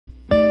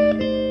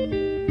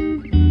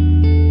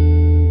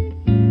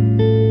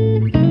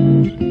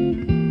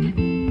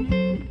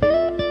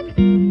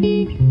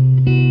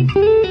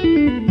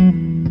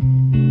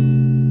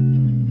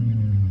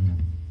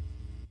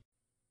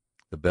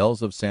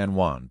Bells of San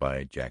Juan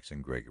by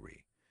Jackson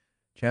Gregory.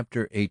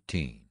 Chapter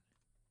 18.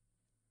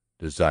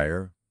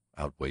 Desire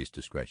Outweighs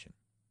Discretion.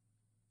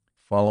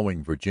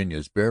 Following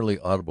Virginia's barely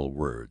audible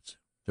words,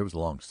 there was a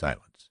long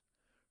silence.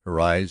 Her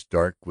eyes,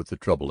 dark with the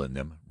trouble in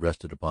them,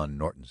 rested upon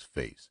Norton's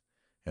face,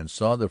 and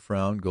saw the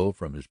frown go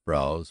from his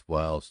brows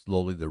while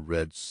slowly the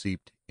red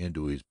seeped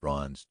into his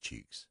bronzed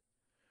cheeks.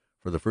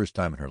 For the first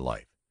time in her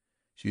life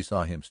she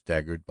saw him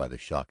staggered by the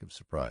shock of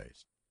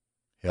surprise,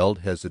 held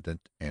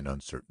hesitant and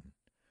uncertain.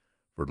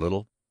 For a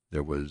little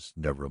there was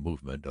never a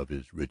movement of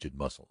his rigid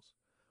muscles.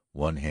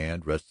 One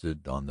hand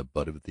rested on the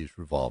butt of his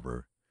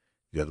revolver,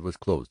 the other was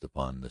closed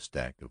upon the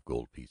stack of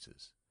gold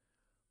pieces.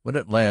 When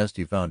at last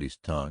he found his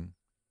tongue,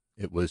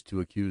 it was to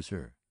accuse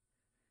her.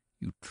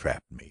 "You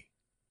trapped me,"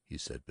 he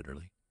said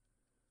bitterly.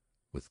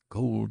 "With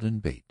golden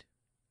bait,"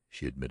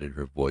 she admitted,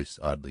 her voice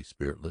oddly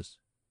spiritless.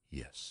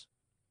 "Yes."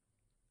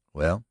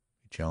 "Well,"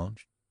 he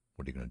challenged,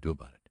 "what are you going to do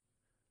about it?"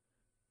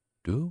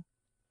 "Do?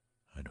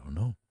 I don't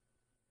know."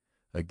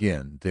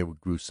 Again they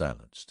grew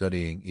silent,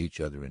 studying each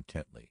other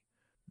intently.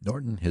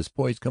 Norton, his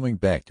poise coming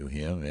back to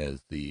him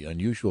as the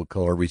unusual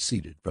color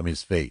receded from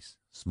his face,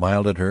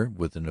 smiled at her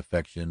with an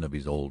affection of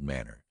his old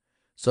manner.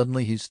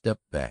 Suddenly he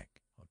stepped back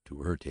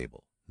to her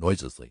table,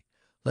 noiselessly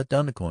let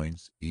down the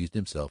coins, eased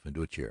himself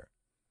into a chair.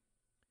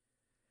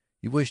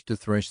 "You wish to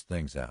thresh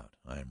things out.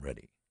 I am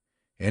ready.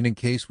 And in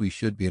case we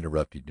should be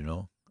interrupted,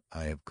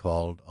 I have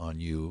called on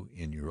you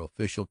in your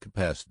official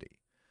capacity.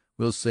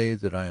 We'll say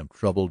that I am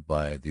troubled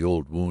by the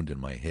old wound in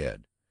my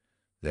head.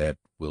 That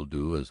will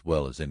do as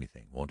well as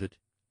anything, won't it?"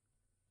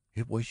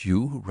 "It was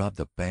you who robbed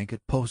the bank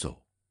at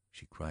Pozo,"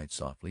 she cried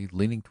softly,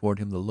 leaning toward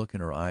him, the look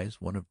in her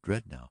eyes one of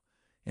dread now.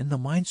 "And the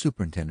mine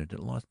superintendent at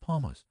Las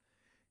Palmas.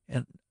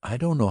 And I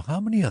don't know how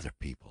many other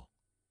people.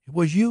 It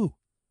was you."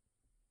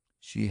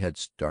 She had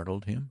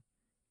startled him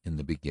in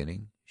the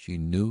beginning. She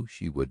knew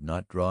she would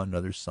not draw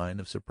another sign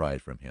of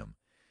surprise from him.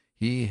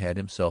 He had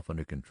himself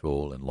under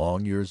control, and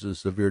long years of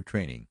severe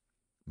training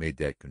made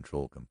that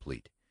control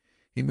complete.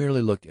 He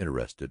merely looked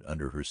interested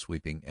under her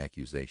sweeping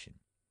accusation.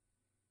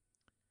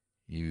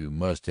 "You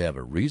must have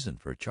a reason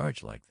for a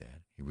charge like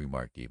that," he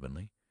remarked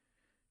evenly.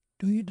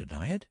 "Do you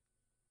deny it?"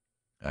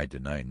 "I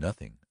deny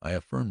nothing. I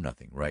affirm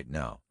nothing right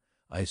now.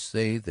 I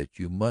say that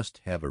you must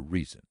have a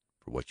reason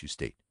for what you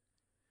state."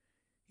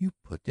 "You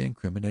put the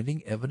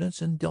incriminating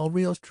evidence in Del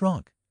Rio's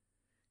trunk,"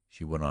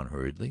 she went on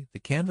hurriedly. "The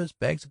canvas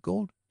bags of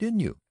gold,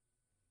 didn't you?"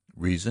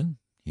 "Reason?"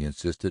 he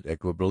insisted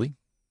equably.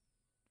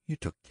 "You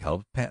took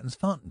Caleb Patten's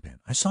fountain pen.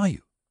 I saw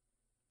you."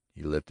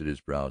 He lifted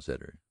his brows at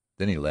her.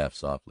 Then he laughed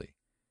softly.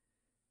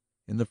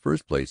 "In the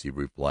first place," he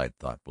replied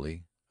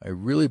thoughtfully, "I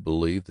really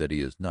believe that he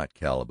is not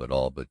Caleb at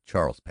all, but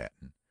Charles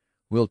Patten.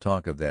 We'll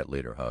talk of that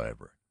later,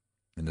 however.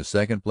 In the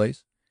second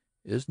place,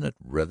 isn't it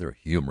rather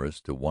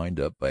humorous to wind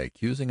up by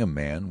accusing a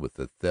man with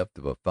the theft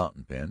of a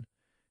fountain pen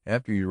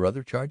after your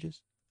other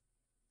charges?"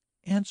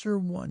 "Answer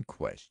one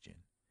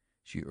question,"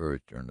 she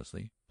urged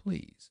earnestly.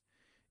 "Please.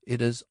 It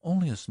is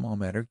only a small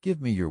matter. Give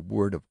me your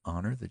word of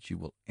honor that you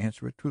will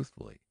answer it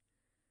truthfully."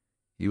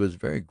 He was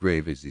very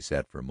grave as he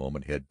sat for a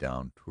moment, head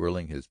down,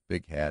 twirling his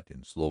big hat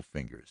in slow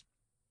fingers.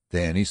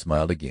 Then he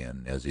smiled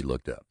again as he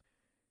looked up.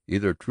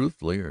 "Either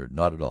truthfully or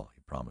not at all,"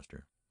 he promised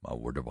her. "My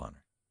word of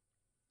honor."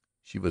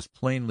 She was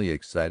plainly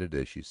excited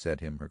as she set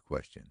him her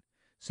question,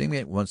 seeming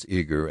at once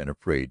eager and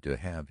afraid to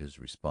have his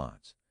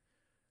response.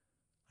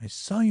 "I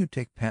saw you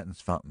take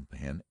Patten's fountain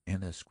pen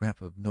and a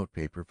scrap of note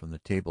paper from the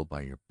table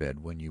by your bed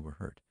when you were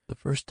hurt. The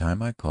first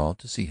time I called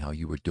to see how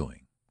you were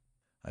doing.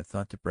 I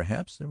thought that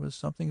perhaps there was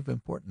something of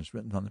importance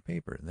written on the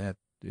paper, that,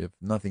 if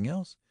nothing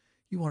else,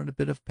 you wanted a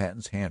bit of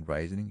Patten's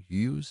handwriting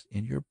used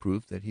in your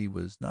proof that he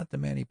was not the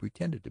man he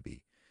pretended to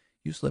be.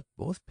 You slipped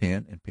both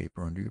pen and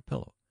paper under your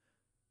pillow.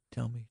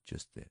 Tell me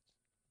just this.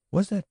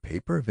 Was that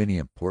paper of any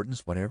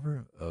importance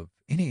whatever, of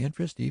any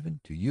interest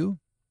even to you?"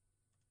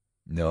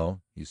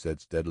 "No," he said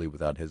steadily,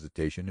 without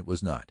hesitation, "it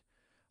was not.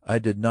 I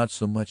did not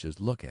so much as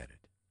look at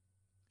it."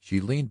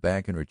 She leaned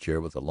back in her chair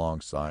with a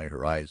long sigh,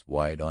 her eyes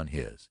wide on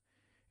his.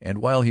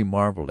 And while he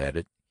marveled at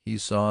it, he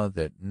saw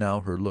that now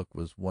her look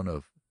was one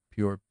of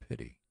pure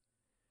pity.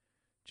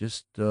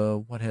 "Just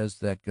what has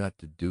that got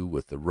to do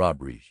with the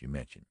robberies you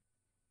mentioned?"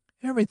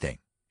 "Everything!"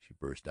 she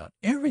burst out.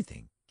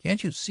 "Everything!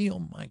 Can't you see? Oh,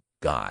 my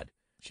God!"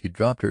 She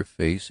dropped her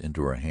face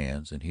into her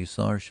hands and he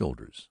saw her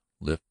shoulders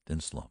lift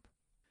and slump.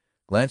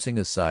 Glancing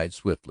aside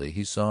swiftly,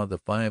 he saw the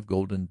 5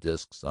 golden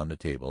disks on the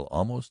table,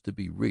 almost to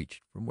be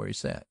reached from where he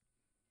sat.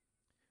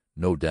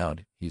 "No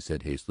doubt," he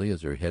said hastily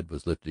as her head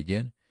was lifted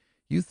again,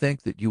 "you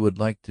think that you would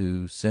like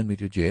to send me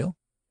to jail?"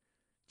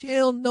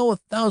 "Jail? No,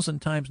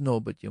 1,000 times no.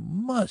 But you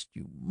must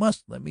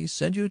let me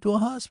send you to a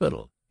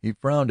hospital." He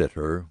frowned at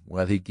her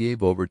while he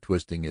gave over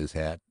twisting his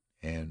hat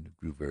and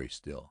grew very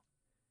still.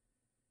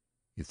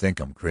 "You think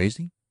I'm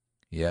crazy?"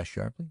 he asked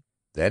sharply.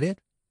 "That it?"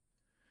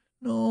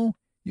 "No,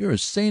 you're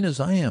as sane as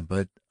I am,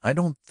 but I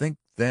don't think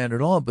that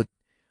at all. But,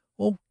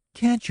 oh,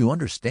 can't you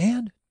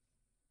understand?"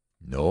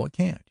 "No, I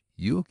can't.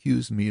 You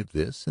accuse me of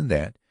this and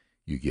that,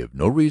 you give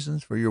no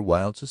reasons for your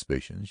wild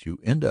suspicions, you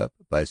end up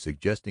by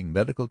suggesting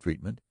medical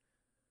treatment.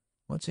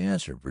 What's the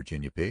answer,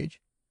 Virginia Page?"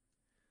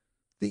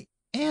 "The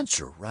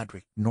answer,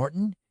 Roderick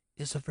Norton,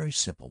 is a very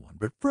simple one.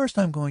 But first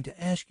I am going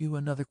to ask you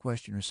another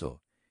question or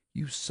so.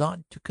 You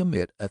sought to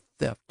commit a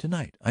theft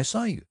tonight. I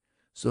saw you.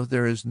 So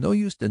there is no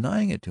use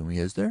denying it to me,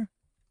 is there?"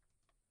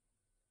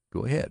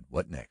 "Go ahead.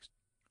 What next?"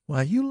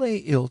 "While you lay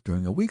ill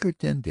during a week or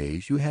 10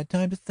 days you had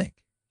time to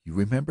think. You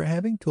remember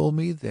having told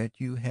me that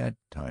you had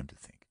time to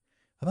think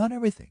about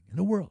everything in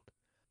the world.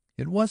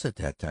 It was at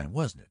that time,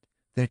 wasn't it,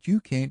 that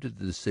you came to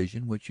the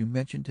decision which you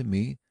mentioned to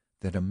me,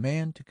 that a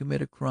man to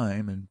commit a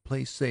crime and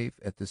play safe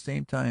at the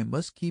same time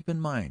must keep in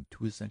mind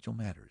two essential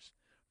matters: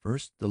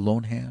 first, the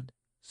lone hand;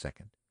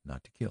 second,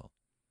 not to kill?"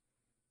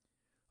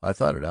 "I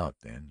thought it out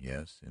then,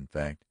 yes. In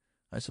fact,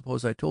 I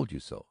suppose I told you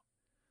so."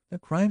 "The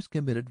crimes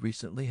committed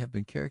recently have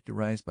been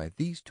characterized by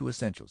these two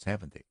essentials,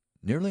 haven't they?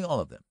 Nearly all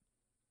of them?"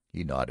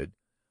 He nodded,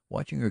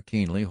 watching her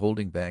keenly,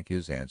 holding back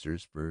his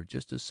answers for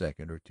just a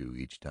second or two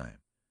each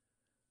time.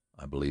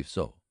 "I believe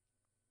so."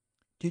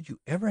 "Did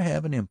you ever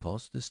have an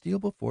impulse to steal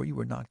before you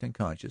were knocked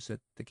unconscious at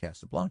the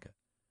Casa Blanca?"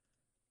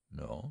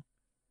 "No."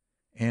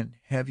 "And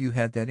have you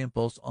had that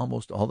impulse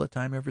almost all the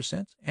time ever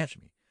since? Answer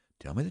me.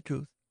 Tell me the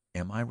truth.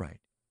 Am I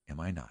right?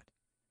 Am I not?"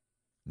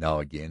 Now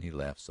again he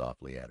laughed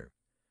softly at her.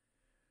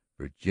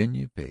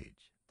 "Virginia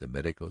Page, the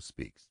medico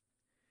speaks,"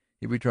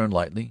 he returned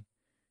lightly.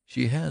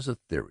 "She has a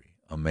theory.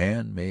 A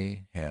man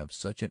may have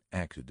such an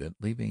accident,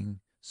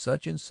 leaving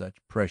such and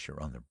such pressure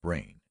on the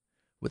brain,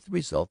 with the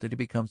result that he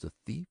becomes a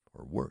thief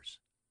or worse."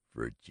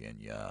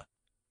 "Virginia!"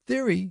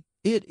 "Theory?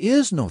 It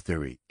is no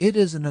theory. It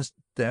is an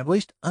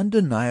established,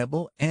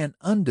 undeniable, and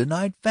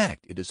undenied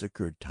fact. It has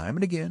occurred time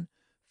and again.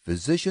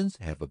 Physicians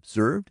have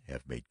observed,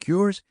 have made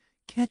cures.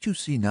 Can't you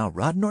see now,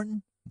 Rod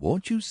Norton?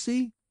 Won't you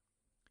see?"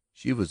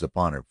 She was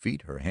upon her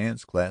feet, her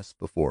hands clasped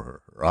before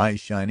her, her eyes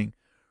shining,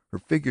 her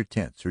figure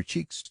tense, her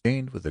cheeks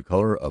stained with the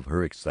color of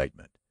her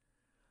excitement.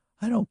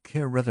 "I don't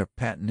care whether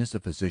Patten is a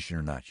physician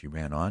or not," she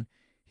ran on.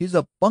 "He's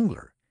a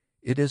bungler.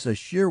 It is a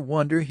sheer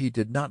wonder he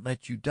did not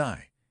let you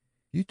die.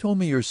 You told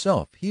me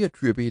yourself he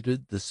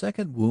attributed the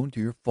second wound to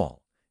your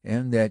fall,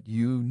 and that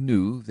you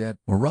knew that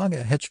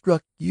Moraga had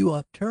struck you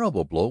a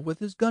terrible blow with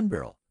his gun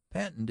barrel.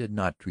 Patten did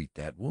not treat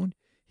that wound.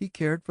 He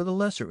cared for the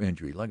lesser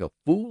injury like a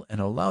fool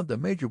and allowed the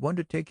major one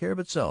to take care of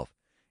itself.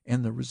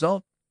 And the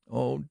result?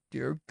 Oh,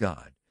 dear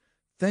God,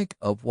 think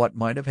of what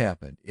might have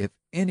happened if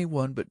any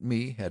one but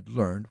me had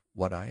learned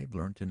what I have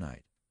learned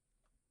tonight."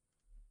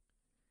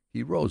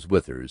 He rose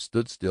with her,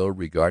 stood still,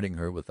 regarding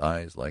her with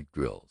eyes like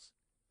drills.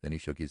 Then he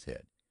shook his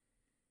head.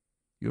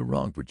 "You are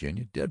wrong,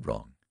 Virginia, dead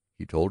wrong,"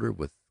 he told her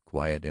with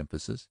quiet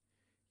emphasis.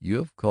 "You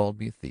have called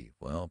me a thief.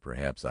 Well,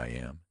 perhaps I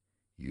am.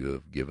 You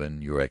have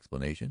given your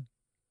explanation.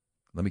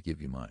 Let me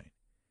give you mine."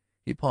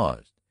 He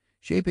paused,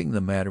 shaping the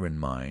matter in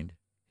mind.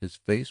 His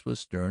face was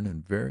stern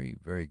and very,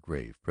 very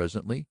grave.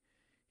 Presently,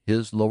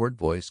 his lowered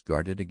voice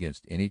guarded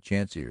against any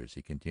chance ears,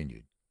 he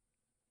continued: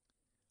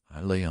 "I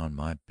lay on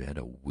my bed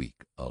a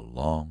week, a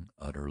long,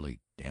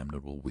 utterly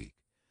damnable week.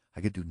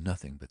 I could do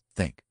nothing but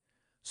think.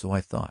 So I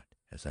thought,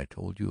 as I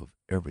told you, of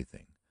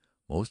everything.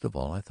 Most of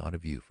all I thought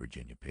of you,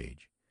 Virginia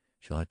Page.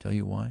 Shall I tell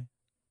you why?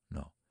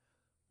 No,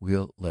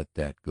 we'll let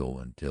that go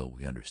until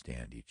we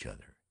understand each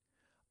other.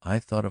 I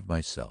thought of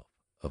myself,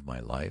 of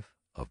my life,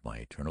 of my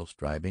eternal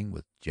striving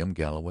with Jim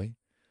Galloway.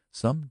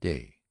 Some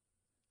day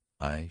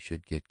I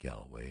should get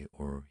Galloway,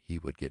 or he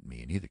would get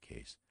me. In either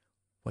case,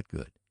 what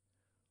good?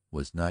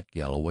 Was not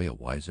Galloway a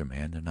wiser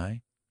man than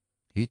I?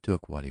 He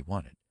took what he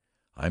wanted.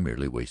 I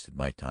merely wasted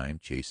my time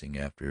chasing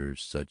after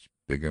such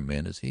bigger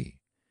men as he.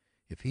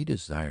 If he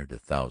desired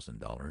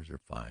 $1,000 or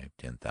five,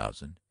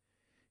 10,000,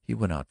 he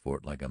went out for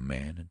it like a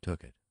man and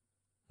took it.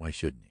 Why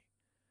shouldn't he?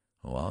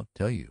 Oh, I'll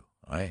tell you,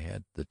 I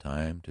had the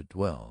time to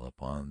dwell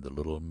upon the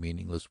little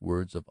meaningless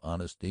words of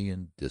honesty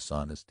and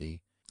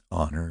dishonesty,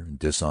 honor and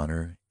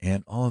dishonor,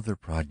 and all of their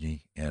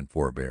progeny and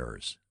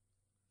forebears.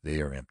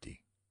 They are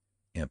empty.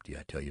 Empty,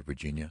 I tell you,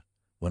 Virginia.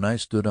 When I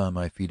stood on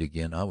my feet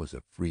again, I was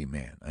a free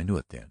man. I knew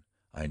it then.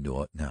 I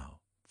know it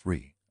now.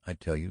 Free, I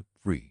tell you,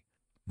 free.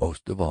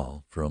 Most of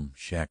all from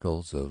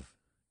shackles of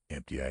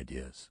empty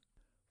ideas.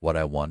 What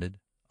I wanted,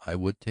 I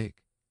would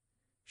take."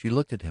 She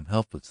looked at him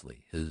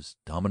helplessly, his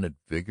dominant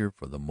vigor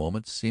for the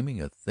moment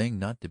seeming a thing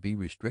not to be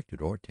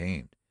restricted or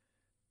tamed.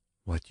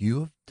 "What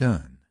you have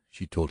done,"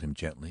 she told him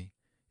gently,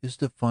 "is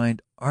to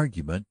find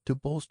argument to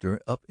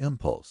bolster up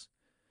impulse.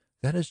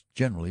 That is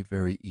generally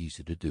very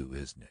easy to do,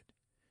 isn't it?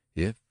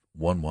 If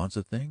one wants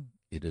a thing,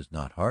 it is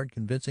not hard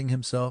convincing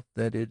himself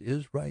that it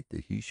is right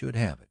that he should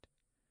have it."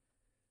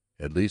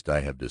 "At least I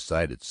have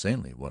decided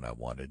sanely what I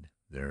wanted.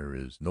 There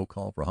is no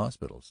call for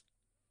hospitals."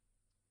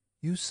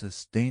 "You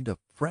sustained a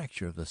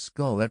fracture of the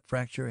skull. That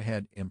fracture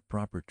had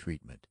improper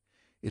treatment.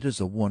 It is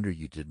a wonder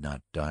you did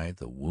not die.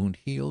 The wound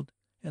healed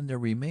and there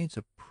remains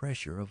a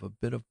pressure of a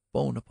bit of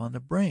bone upon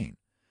the brain.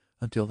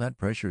 Until that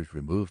pressure is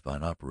removed by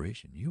an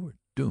operation, you are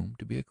doomed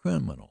to be a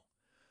criminal,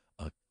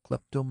 a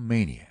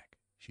kleptomaniac,"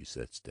 she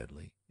said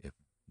steadily, "if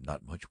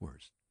not much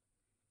worse."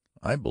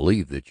 "I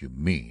believe that you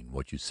mean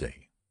what you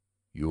say.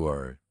 You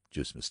are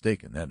just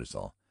mistaken, that is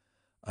all.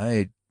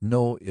 I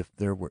know if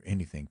there were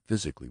anything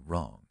physically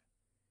wrong."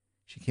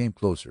 She came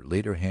closer,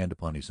 laid her hand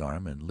upon his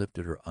arm, and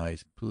lifted her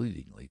eyes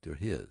pleadingly to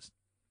his.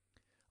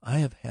 "I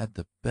have had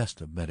the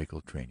best of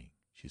medical training,"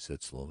 she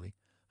said slowly.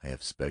 "I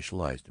have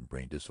specialized in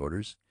brain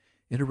disorders,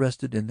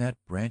 interested in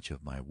that branch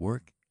of my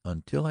work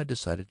until I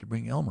decided to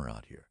bring Elmer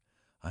out here.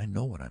 I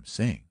know what I'm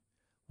saying.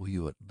 Will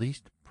you at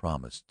least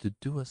promise to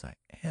do as I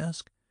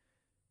ask?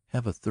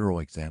 Have a thorough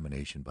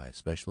examination by a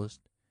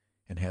specialist,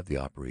 and have the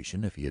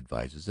operation if he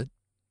advises it?"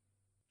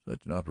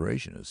 "Such an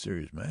operation is a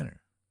serious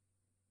matter."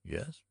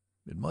 "Yes,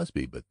 it must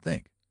be, but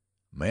think,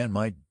 a man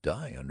might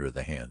die under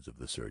the hands of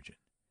the surgeon."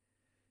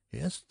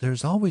 "Yes,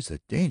 there's always a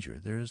danger.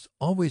 There's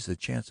always a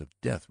chance of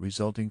death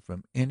resulting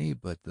from any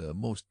but the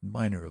most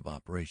minor of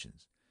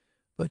operations.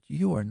 But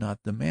you are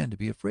not the man to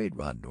be afraid,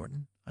 Rod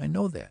Norton. I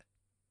know that."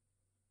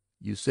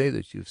 "You say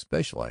that you've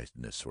specialized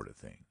in this sort of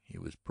thing." He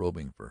was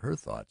probing for her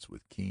thoughts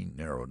with keen,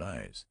 narrowed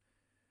eyes.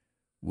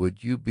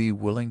 "Would you be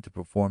willing to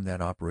perform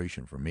that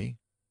operation for me?"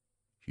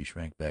 She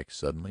shrank back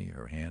suddenly,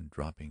 her hand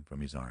dropping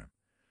from his arm.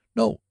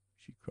 "No!"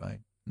 she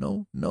cried.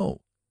 "No,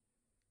 no!"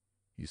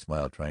 He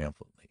smiled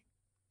triumphantly.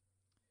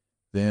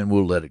 "Then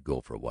we'll let it go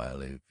for a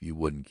while, if you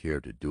wouldn't care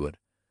to do it.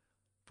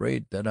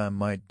 Afraid that I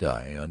might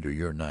die under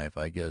your knife,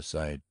 I guess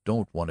I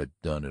don't want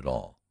it done at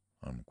all.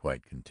 I'm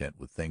quite content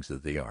with things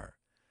as they are.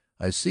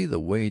 I see the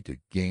way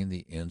to gain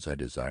the ends I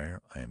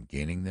desire. I am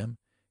gaining them.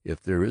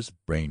 If there is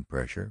brain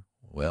pressure,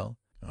 well,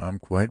 I'm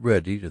quite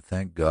ready to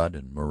thank God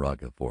and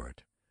Moraga for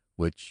it,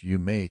 which you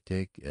may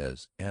take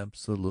as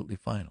absolutely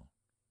final,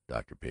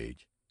 Dr.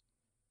 Page."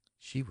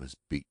 She was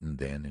beaten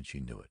then, and she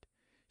knew it.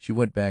 She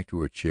went back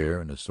to her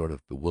chair in a sort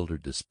of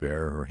bewildered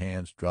despair, her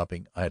hands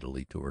dropping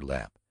idly to her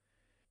lap.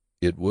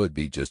 "It would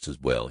be just as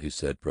well," he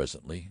said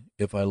presently,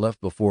 "if I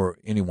left before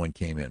anyone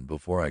came in.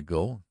 Before I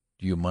go,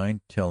 do you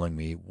mind telling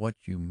me what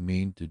you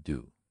mean to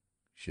do?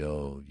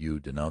 Shall you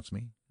denounce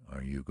me?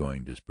 Are you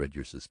going to spread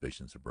your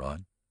suspicions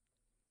abroad?"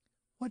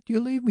 "What do you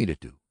leave me to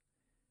do?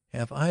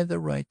 Have I the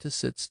right to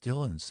sit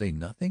still and say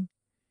nothing?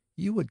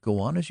 You would go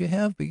on as you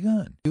have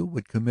begun. You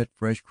would commit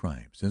fresh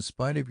crimes. In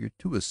spite of your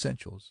two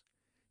essentials,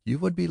 you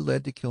would be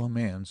led to kill a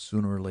man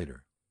sooner or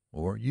later,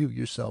 or you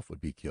yourself would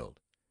be killed.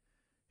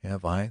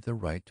 Have I the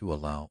right to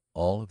allow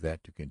all of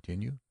that to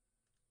continue?"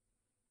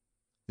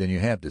 "Then you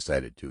have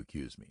decided to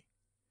accuse me?"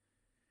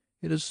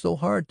 "It is so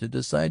hard to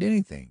decide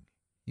anything.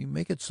 You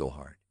make it so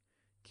hard.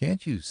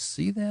 Can't you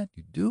see that?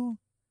 You do?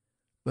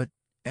 But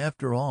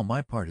after all,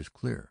 my part is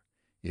clear.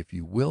 If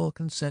you will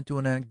consent to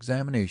an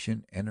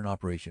examination and an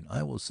operation,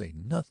 I will say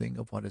nothing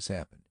of what has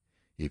happened.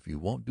 If you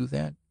won't do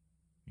that,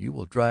 you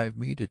will drive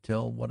me to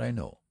tell what I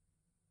know."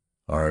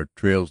 "Our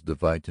trails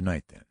divide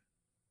tonight, then.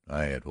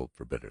 I had hoped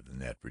for better than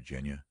that,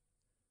 Virginia."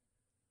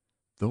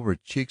 Though her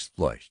cheeks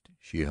flushed,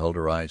 she held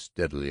her eyes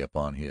steadily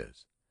upon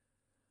his.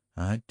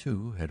 "I,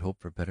 too, had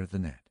hoped for better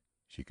than that,"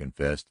 she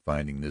confessed,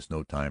 finding this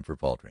no time for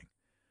faltering.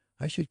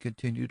 "I should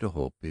continue to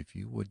hope if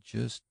you would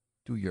just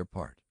do your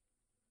part."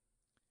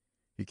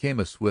 He came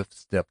a swift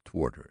step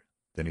toward her.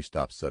 Then he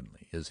stopped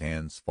suddenly, his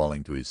hands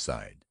falling to his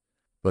side.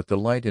 But the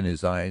light in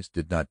his eyes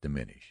did not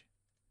diminish.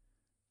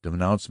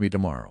 "Denounce me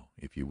tomorrow,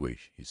 if you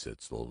wish," he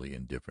said slowly,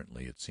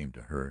 indifferently it seemed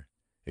to her.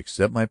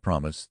 "Accept my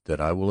promise that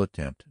I will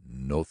attempt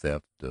no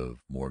theft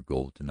of more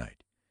gold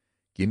tonight.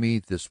 Give me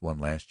this one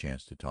last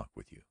chance to talk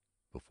with you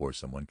before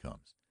someone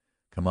comes.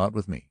 Come out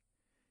with me.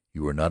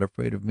 You are not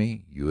afraid of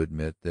me. You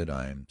admit that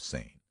I am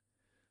sane.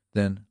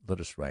 Then let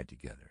us ride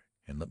together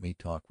and let me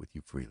talk with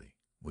you freely.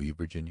 Will you,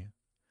 Virginia?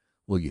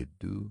 Will you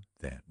do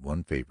that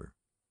one favor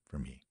for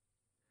me?"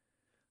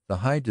 The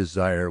high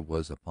desire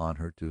was upon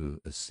her to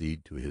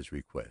accede to his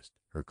request.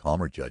 Her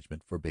calmer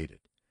judgment forbade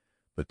it.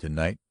 But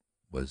tonight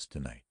was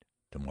tonight.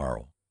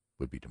 Tomorrow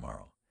would be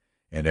tomorrow.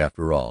 And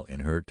after all,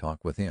 in her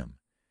talk with him,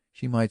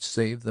 she might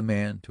save the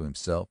man to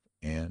himself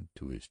and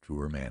to his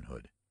truer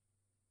manhood.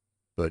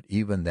 But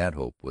even that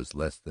hope was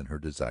less than her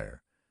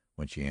desire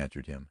when she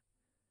answered him.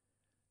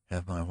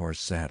 "Have my horse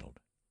saddled,"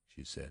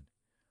 she said.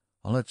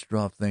 "I'll let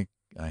Struve think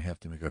I have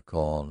to make a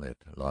call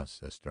at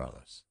Las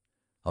Estrellas.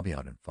 I'll be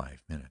out in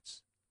 5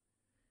 minutes."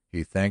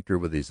 He thanked her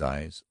with his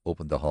eyes,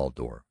 opened the hall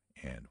door,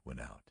 and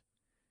went out.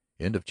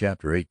 End of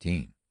chapter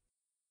 18.